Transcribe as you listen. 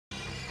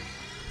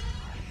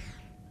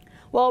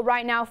Well,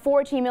 right now,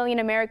 14 million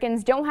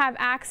Americans don't have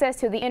access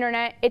to the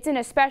internet. It's an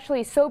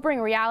especially sobering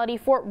reality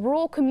for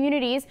rural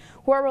communities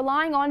who are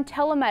relying on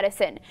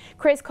telemedicine.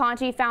 Chris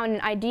Conti found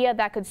an idea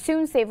that could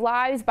soon save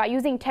lives by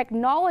using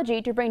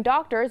technology to bring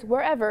doctors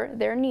wherever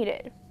they're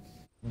needed.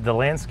 The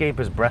landscape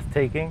is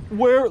breathtaking.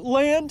 Where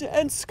land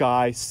and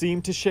sky seem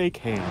to shake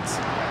hands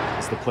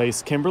is the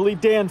place Kimberly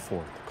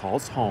Danforth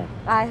calls home.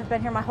 I have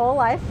been here my whole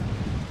life.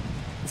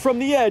 From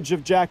the edge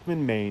of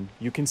Jackman, Maine,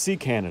 you can see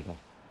Canada.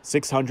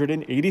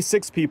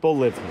 686 people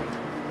live here.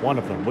 One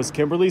of them was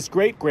Kimberly's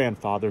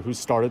great-grandfather who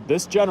started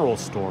this general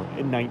store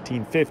in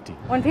 1950.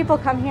 When people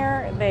come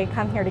here, they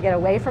come here to get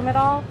away from it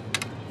all.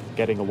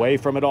 Getting away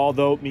from it all,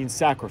 though, means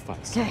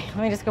sacrifice. Okay, let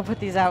me just go put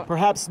these out.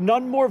 Perhaps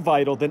none more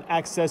vital than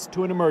access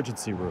to an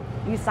emergency room.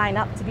 You sign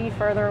up to be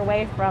further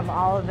away from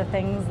all of the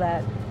things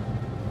that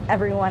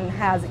everyone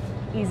has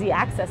easy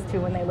access to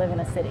when they live in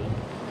a city.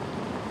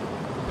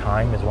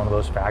 Time is one of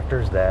those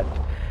factors that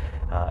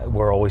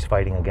we're always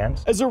fighting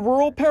against. As a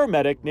rural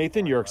paramedic,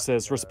 Nathan Yerkes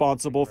is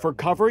responsible for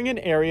covering an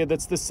area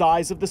that's the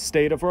size of the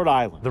state of Rhode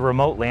Island. The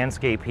remote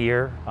landscape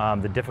here,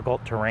 the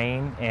difficult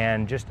terrain,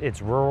 and just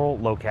its rural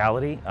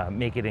locality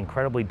make it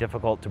incredibly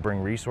difficult to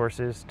bring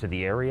resources to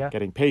the area.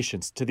 Getting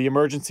patients to the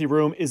emergency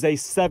room is a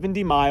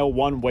 70-mile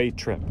one-way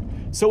trip.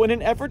 So in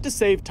an effort to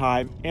save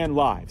time and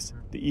lives,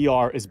 the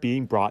ER is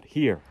being brought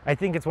here. I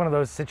think it's one of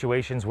those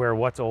situations where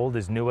what's old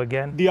is new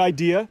again. The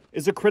idea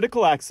is a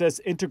critical access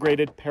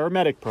integrated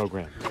paramedic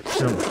program.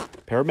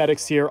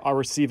 Paramedics here are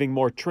receiving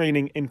more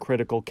training in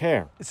critical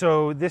care.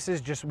 So this is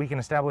just, we can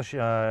establish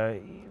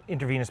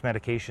intravenous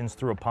medications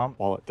through a pump,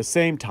 while at the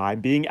same time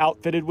being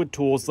outfitted with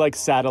tools like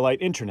satellite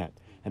internet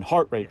and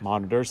heart rate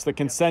monitors that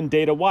can send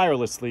data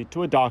wirelessly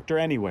to a doctor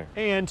anywhere.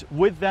 And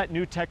with that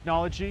new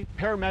technology,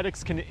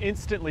 paramedics can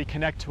instantly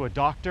connect to a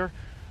doctor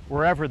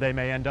wherever they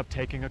may end up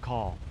taking a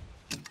call.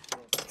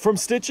 From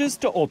stitches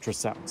to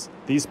ultrasounds,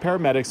 these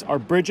paramedics are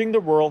bridging the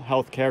rural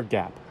healthcare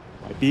gap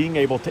by being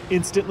able to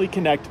instantly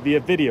connect via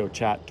video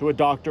chat to a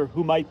doctor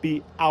who might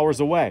be hours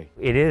away.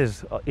 It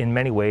is, in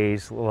many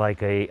ways,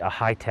 like a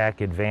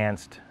high-tech,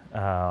 advanced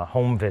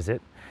home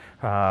visit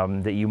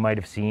that you might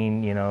have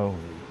seen,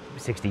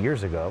 60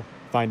 years ago.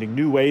 Finding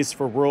new ways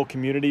for rural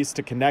communities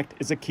to connect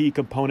is a key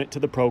component to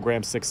the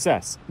program's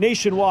success.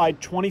 Nationwide,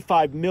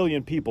 25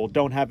 million people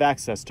don't have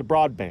access to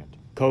broadband.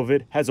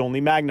 COVID has only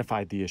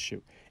magnified the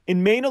issue.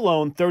 In Maine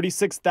alone,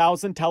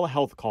 36,000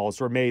 telehealth calls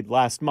were made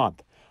last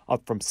month,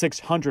 up from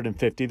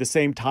 650 the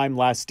same time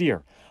last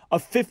year, a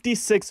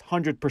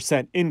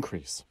 5,600%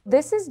 increase.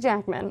 This is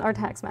Jackman, our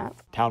tax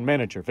map. Town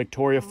manager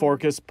Victoria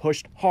Forkas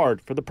pushed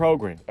hard for the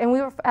program. And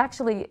we were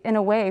actually, in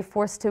a way,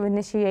 forced to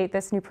initiate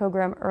this new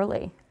program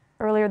earlier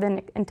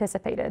than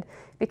anticipated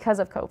because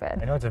of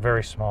COVID. I know it's a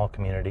very small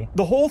community.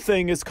 The whole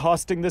thing is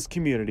costing this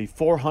community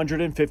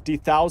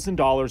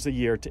 $450,000 a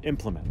year to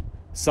implement.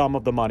 Some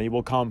of the money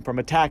will come from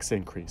a tax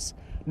increase.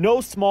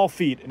 No small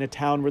feat in a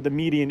town where the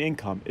median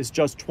income is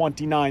just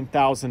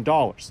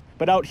 $29,000.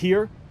 But out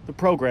here, the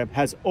program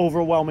has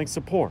overwhelming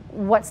support.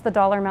 What's the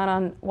dollar amount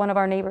on one of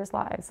our neighbors'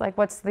 lives? Like,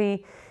 what's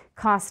the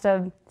cost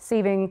of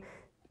saving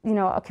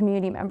a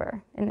community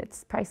member? And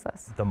it's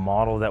priceless. The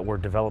model that we're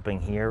developing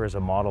here is a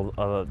model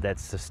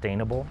that's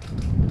sustainable.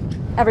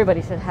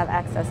 Everybody should have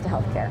access to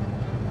health care.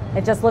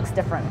 It just looks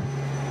different.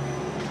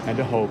 And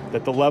a hope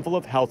that the level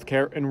of health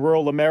care in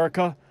rural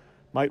America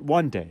might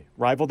one day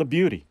rival the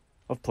beauty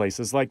of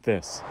places like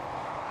this.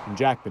 In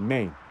Jackman,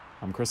 Maine,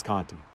 I'm Chris Conti.